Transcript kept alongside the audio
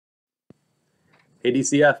Hey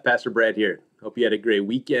DCF, Pastor Brad here. Hope you had a great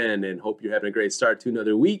weekend and hope you're having a great start to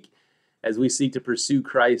another week as we seek to pursue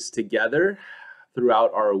Christ together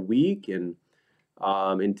throughout our week and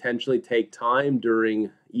intentionally take time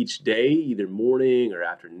during each day, either morning or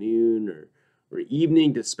afternoon or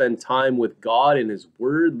evening, to spend time with God and His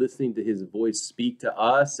Word, listening to His voice speak to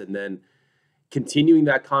us, and then continuing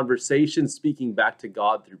that conversation, speaking back to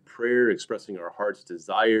God through prayer, expressing our heart's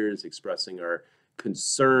desires, expressing our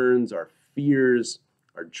concerns, our fears,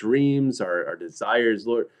 our dreams, our desires,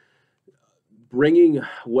 Lord, bringing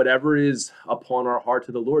whatever is upon our heart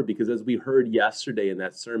to the Lord. Because as we heard yesterday in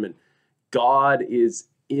that sermon, God is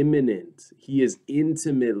immanent. He is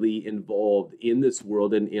intimately involved in this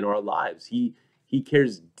world and in our lives. He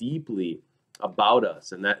cares deeply about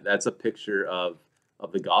us, and that's a picture of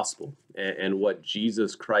the gospel and what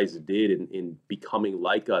Jesus Christ did in becoming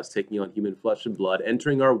like us, taking on human flesh and blood,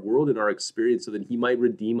 entering our world and our experience so that He might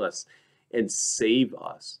redeem us and save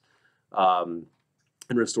us, and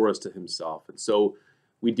restore us to Himself. And so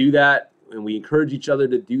we do that, and we encourage each other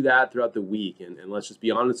to do that throughout the week. And let's just be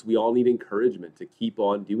honest, we all need encouragement to keep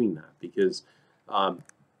on doing that, because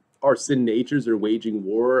our sin natures are waging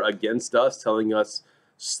war against us, telling us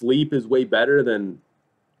sleep is way better than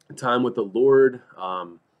time with the Lord.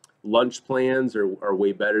 Lunch plans are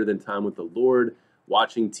way better than time with the Lord.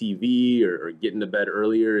 Watching TV or getting to bed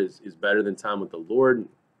earlier is better than time with the Lord.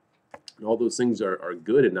 And all those things are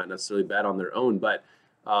good and not necessarily bad on their own, but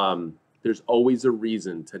there's always a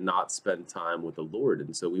reason to not spend time with the Lord.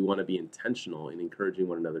 And so we want to be intentional in encouraging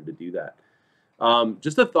one another to do that.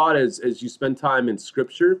 Just a thought as you spend time in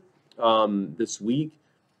Scripture this week.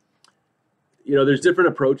 There's different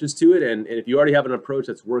approaches to it, and if you already have an approach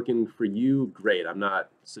that's working for you, great. I'm not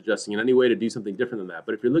suggesting in any way to do something different than that.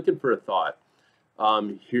 But if you're looking for a thought,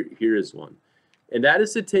 here is one, and that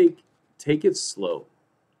is to take it slow.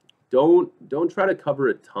 Don't try to cover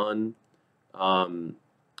a ton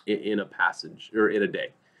in a passage or in a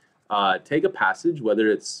day. Take a passage, whether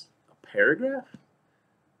it's a paragraph,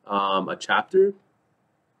 a chapter,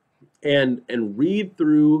 and read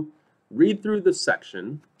through the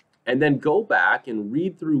section, and then go back and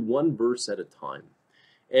read through one verse at a time.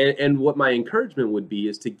 And what my encouragement would be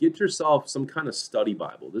is to get yourself some kind of study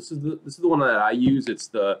Bible. This is the one that I use. It's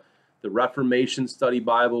the Reformation Study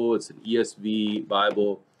Bible. It's an ESV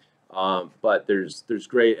Bible, but there's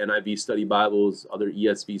great NIV study Bibles, other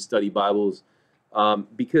ESV study Bibles,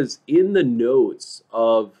 because in the notes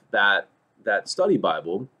of that study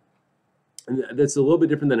Bible, and that's a little bit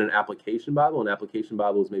different than an application Bible. An application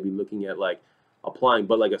Bible is maybe looking at like applying,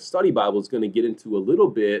 but like a study Bible is going to get into a little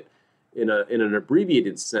bit in an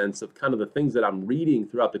abbreviated sense of kind of the things that I'm reading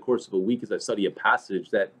throughout the course of a week as I study a passage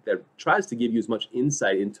that tries to give you as much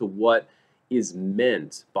insight into what is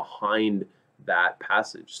meant behind that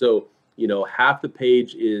passage. So, half the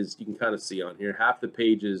page is, you can kind of see on here, half the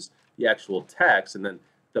page is the actual text, and then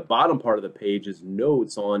the bottom part of the page is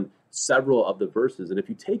notes on several of the verses. And if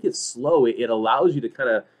you take it slow, it allows you to kind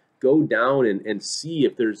of go down and see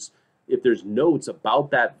if there's notes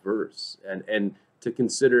about that verse, and to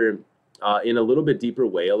consider in a little bit deeper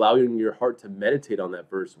way, allowing your heart to meditate on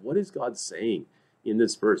that verse. What is God saying in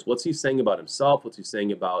this verse? What's He saying about Himself? What's He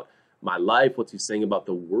saying about my life? What's He saying about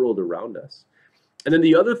the world around us? And then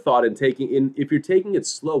the other thought if you're taking it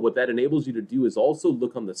slow, what that enables you to do is also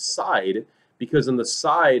look on the side, because on the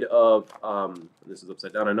side of, this is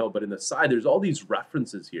upside down, I know, but in the side, there's all these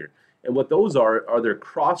references here. And what those are there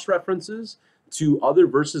cross references to other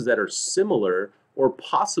verses that are similar, or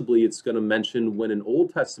possibly it's going to mention when an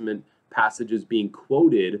Old Testament passage is being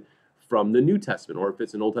quoted from the New Testament, or if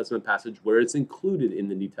it's an Old Testament passage where it's included in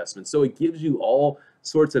the New Testament. So it gives you all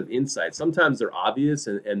sorts of insights. Sometimes they're obvious,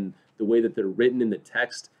 and the way that they're written in the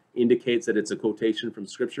text indicates that it's a quotation from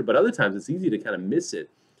Scripture, but other times it's easy to kind of miss it.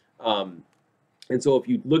 And so if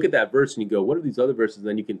you look at that verse and you go, what are these other verses?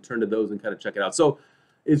 Then you can turn to those and kind of check it out. So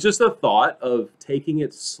it's just a thought of taking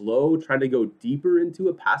it slow, trying to go deeper into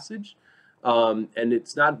a passage. And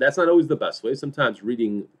that's not always the best way. Sometimes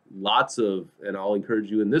reading lots of, and I'll encourage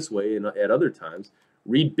you in this way, and at other times,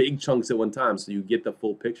 read big chunks at one time so you get the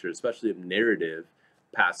full picture, especially of narrative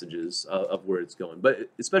passages of where it's going. But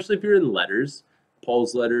especially if you're in letters,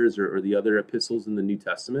 Paul's letters or the other epistles in the New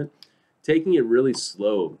Testament, taking it really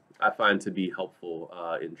slow, I find to be helpful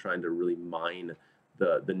in trying to really mine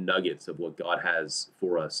the nuggets of what God has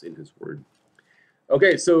for us in His Word.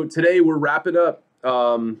 Okay, so today we're wrapping up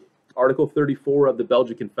Article 34 of the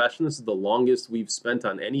Belgic Confession. This is the longest we've spent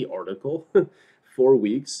on any article, 4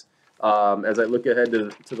 weeks. As I look ahead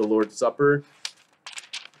to the Lord's Supper,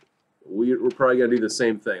 we're probably going to do the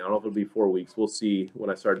same thing. I don't know if it'll be 4 weeks. We'll see when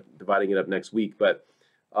I start dividing it up next week. But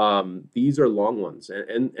These are long ones,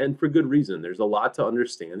 and for good reason. There's a lot to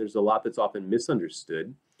understand. There's a lot that's often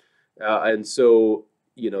misunderstood, and so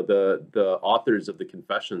the authors of the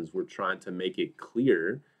confessions were trying to make it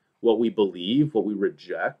clear what we believe, what we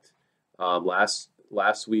reject.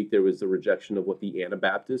 Last week there was the rejection of what the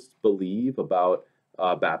Anabaptists believe about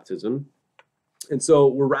baptism, and so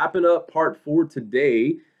we're wrapping up part 4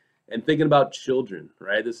 today and thinking about children,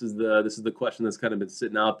 right? This is the question that's kind of been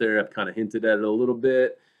sitting out there. I've kind of hinted at it a little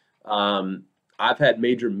bit. Um, I've had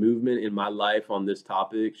major movement in my life on this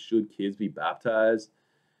topic. Should kids be baptized?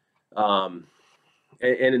 Um,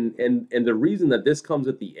 and the reason that this comes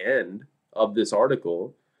at the end of this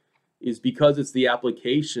article is because it's the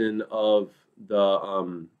application of what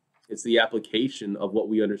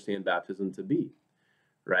we understand baptism to be,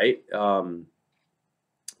 right?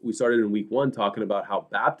 We started in week 1 talking about how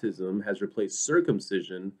baptism has replaced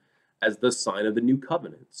circumcision as the sign of the new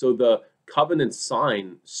covenant. So the covenant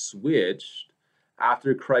sign switched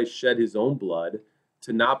after Christ shed his own blood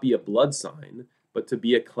to not be a blood sign, but to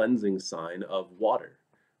be a cleansing sign of water,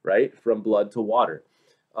 right? From blood to water.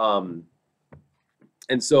 And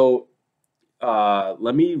so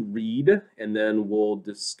let me read, and then we'll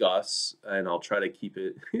discuss, and I'll try to keep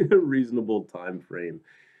it in a reasonable time frame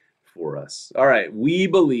for us. All right, we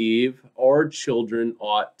believe our children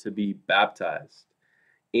ought to be baptized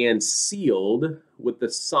and sealed with the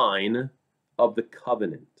sign of the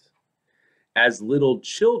covenant, as little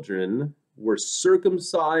children were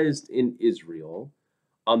circumcised in Israel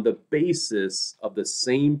on the basis of the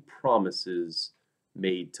same promises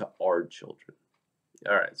made to our children.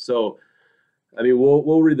 All right, so I mean,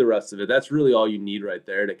 we'll read the rest of it. That's really all you need right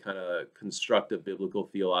there to kind of construct a biblical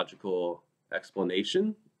theological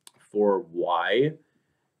explanation for why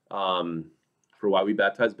we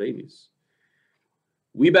baptize babies.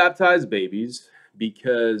 We baptize babies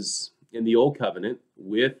because in the Old Covenant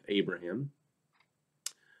with Abraham,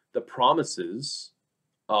 the promises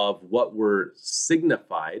of what were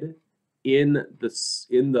signified in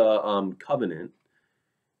the covenant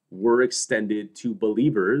were extended to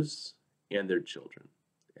believers and their children.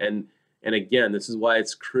 And again, this is why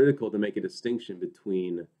it's critical to make a distinction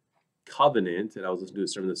between covenant, and I was listening to a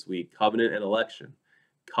sermon this week, covenant and election,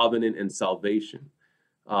 covenant and salvation.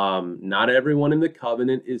 Not everyone in the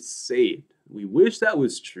covenant is saved. We wish that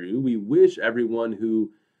was true. We wish everyone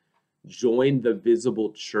who joined the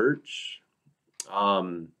visible church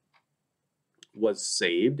was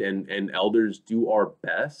saved, and elders do our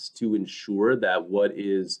best to ensure that what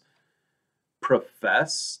is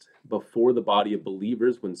professed before the body of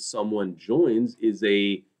believers when someone joins is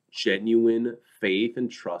a genuine faith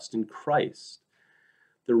and trust in Christ.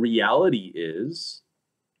 The reality is,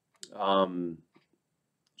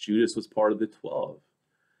 Judas was part of the 12.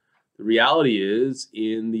 The reality is,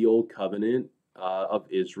 in the Old Covenant of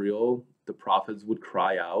Israel, the prophets would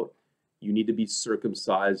cry out, you need to be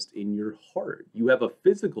circumcised in your heart. You have a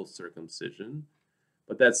physical circumcision,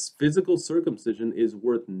 but that physical circumcision is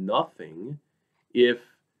worth nothing if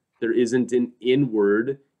there isn't an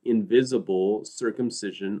inward, invisible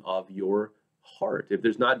circumcision of your heart, if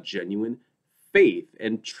there's not genuine faith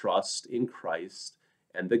and trust in Christ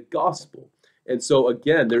and the gospel. And so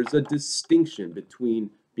again, there's a distinction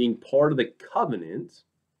between being part of the covenant,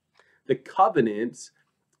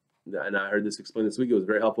 and I heard this explained this week, it was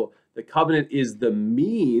very helpful. The covenant is the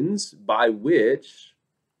means by which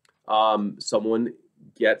someone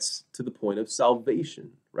gets to the point of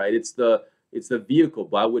salvation, right? It's the vehicle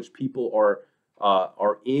by which people are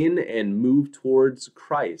in and move towards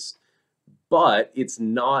Christ, but it's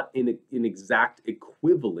not an exact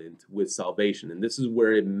equivalent with salvation. And this is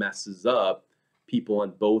where it messes up people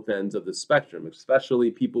on both ends of the spectrum,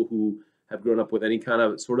 especially people who have grown up with any kind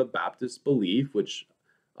of sort of Baptist belief, which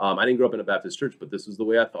I didn't grow up in a Baptist church, but this is the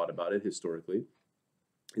way I thought about it historically,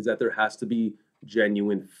 is that there has to be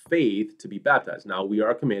genuine faith to be baptized. Now, we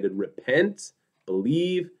are commanded, repent,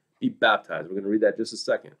 believe, be baptized. We're going to read that in just a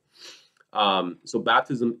second. So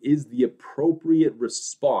baptism is the appropriate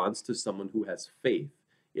response to someone who has faith.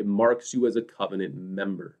 It marks you as a covenant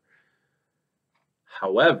member.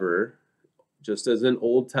 However, just as in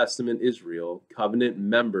Old Testament Israel, covenant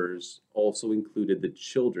members also included the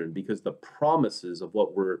children, because the promises of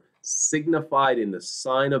what were signified in the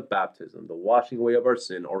sign of baptism, the washing away of our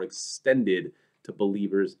sin, are extended to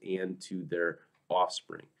believers and to their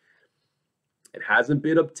offspring. It hasn't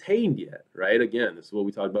been obtained yet, right? Again, this is what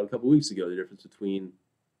we talked about a couple weeks ago, the difference between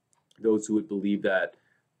those who would believe that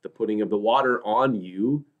the putting of the water on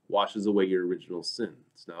you washes away your original sin.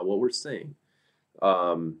 It's not what we're saying.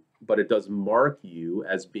 But it does mark you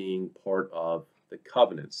as being part of the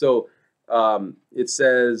covenant. So it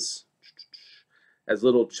says, as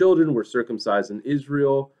little children were circumcised in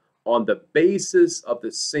Israel on the basis of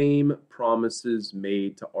the same promises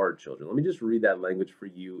made to our children. Let me just read that language for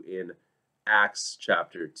you in Acts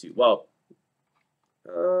chapter 2. Well,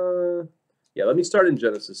 yeah, let me start in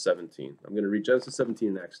Genesis 17. I'm going to read Genesis 17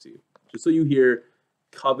 and Acts 2, just so you hear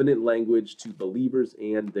covenant language to believers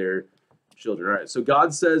and their children. All right, so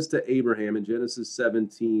God says to Abraham in Genesis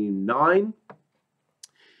 17:9,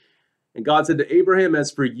 and God said to Abraham,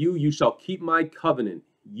 as for you, you shall keep my covenant,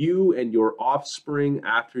 you and your offspring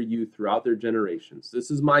after you throughout their generations.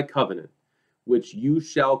 This is my covenant, which you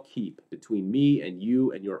shall keep between me and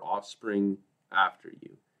you and your offspring after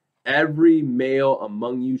you. Every male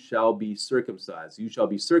among you shall be circumcised. You shall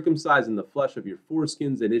be circumcised in the flesh of your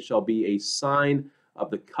foreskins, and it shall be a sign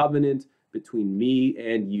of the covenant between me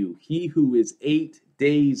and you. He who is 8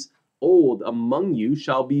 days old among you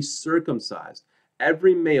shall be circumcised.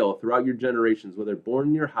 Every male throughout your generations, whether born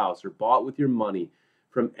in your house or bought with your money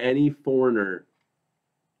from any foreigner,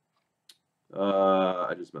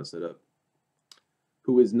 I just messed it up,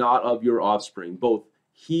 who is not of your offspring, both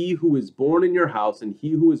he who is born in your house and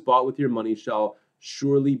he who is bought with your money shall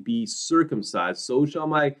surely be circumcised. So shall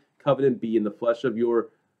my covenant be in the flesh of your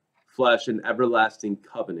flesh, an everlasting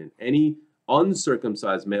covenant. Any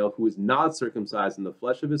uncircumcised male who is not circumcised in the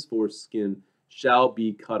flesh of his foreskin shall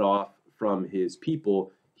be cut off from his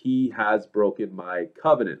people. He has broken my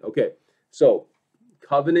covenant. Okay, so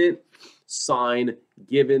covenant sign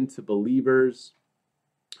given to believers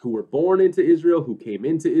who were born into Israel, who came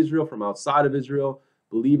into Israel from outside of Israel,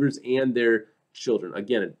 believers and their children.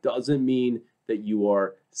 Again, it doesn't mean that you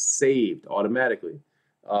are saved automatically.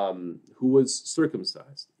 Who was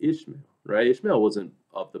circumcised? Ishmael, right? Ishmael wasn't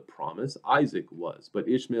of the promise. Isaac was, but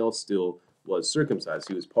Ishmael still was circumcised.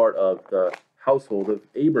 He was part of the household of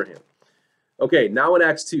Abraham. Okay, now in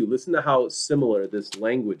Acts 2, listen to how similar this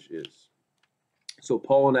language is. So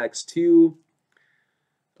Paul in Acts 2,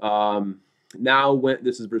 now when,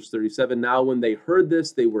 this is verse 37, now when they heard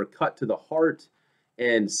this, they were cut to the heart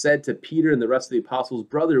and said to Peter and the rest of the apostles,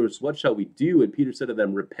 brothers, what shall we do? And Peter said to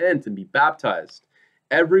them, repent and be baptized,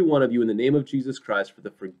 every one of you, in the name of Jesus Christ, for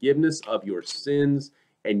the forgiveness of your sins,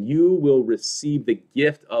 and you will receive the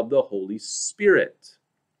gift of the Holy Spirit.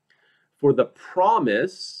 For the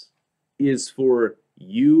promise is for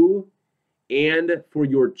you and for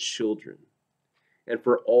your children, and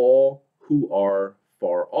for all who are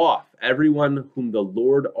far off, everyone whom the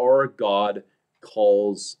Lord our God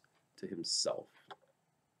calls to himself.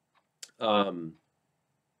 And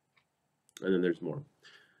then there's more.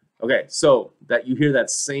 Okay, so that you hear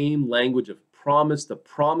that same language of promise. The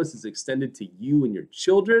promise is extended to you and your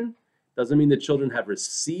children. Doesn't mean the children have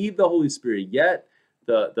received the Holy Spirit yet.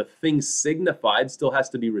 The thing signified still has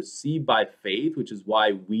to be received by faith, which is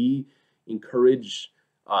why we encourage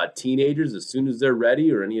teenagers as soon as they're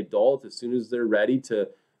ready, or any adult as soon as they're ready, to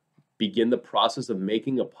begin the process of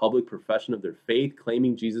making a public profession of their faith,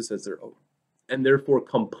 claiming Jesus as their own, and therefore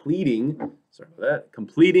completing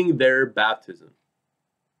their baptism.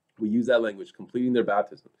 We use that language, completing their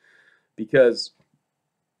baptism, because,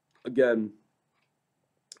 again,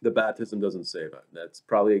 the baptism doesn't save. That's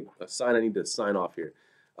probably a sign I need to sign off here.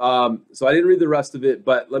 So I didn't read the rest of it,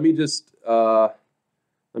 but let me just read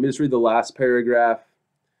the last paragraph.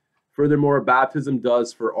 Furthermore, baptism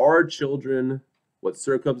does for our children what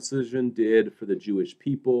circumcision did for the Jewish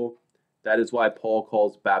people. That is why Paul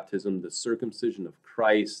calls baptism the circumcision of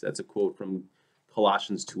Christ. That's a quote from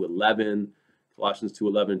Colossians 2:11. Colossians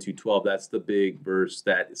 2:11 and 2:12, that's the big verse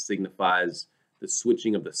that signifies the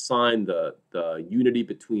switching of the sign, the unity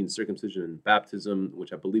between circumcision and baptism,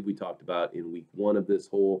 which I believe we talked about in week 1 of this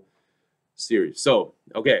whole series. So,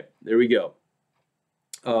 okay, there we go.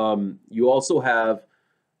 You also have,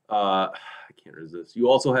 I can't resist, you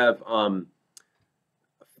also have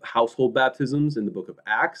household baptisms in the book of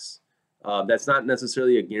Acts. That's not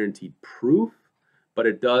necessarily a guaranteed proof, but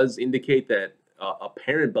it does indicate that a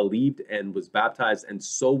parent believed and was baptized, and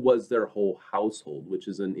so was their whole household, which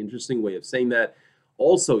is an interesting way of saying that.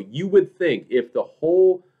 Also, you would think if the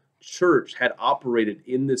whole church had operated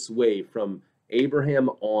in this way from Abraham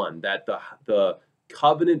on, that the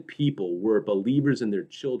covenant people were believers in their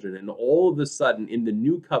children, and all of a sudden in the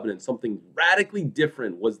new covenant something radically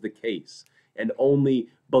different was the case, and only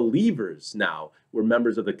believers now were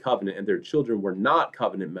members of the covenant and their children were not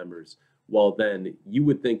covenant members, well, then you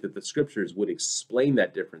would think that the scriptures would explain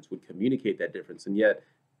that difference, would communicate that difference, and yet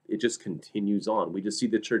it just continues on. We just see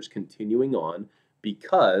the church continuing on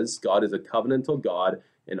because God is a covenantal God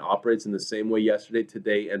and operates in the same way yesterday,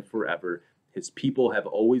 today, and forever. His people have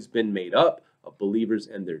always been made up of believers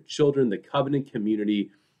and their children, the covenant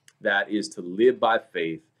community that is to live by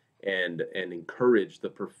faith and encourage the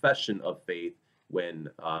profession of faith when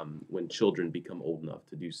children become old enough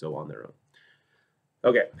to do so on their own.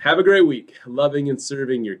 Okay, have a great week, loving and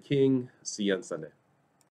serving your King. See you on Sunday.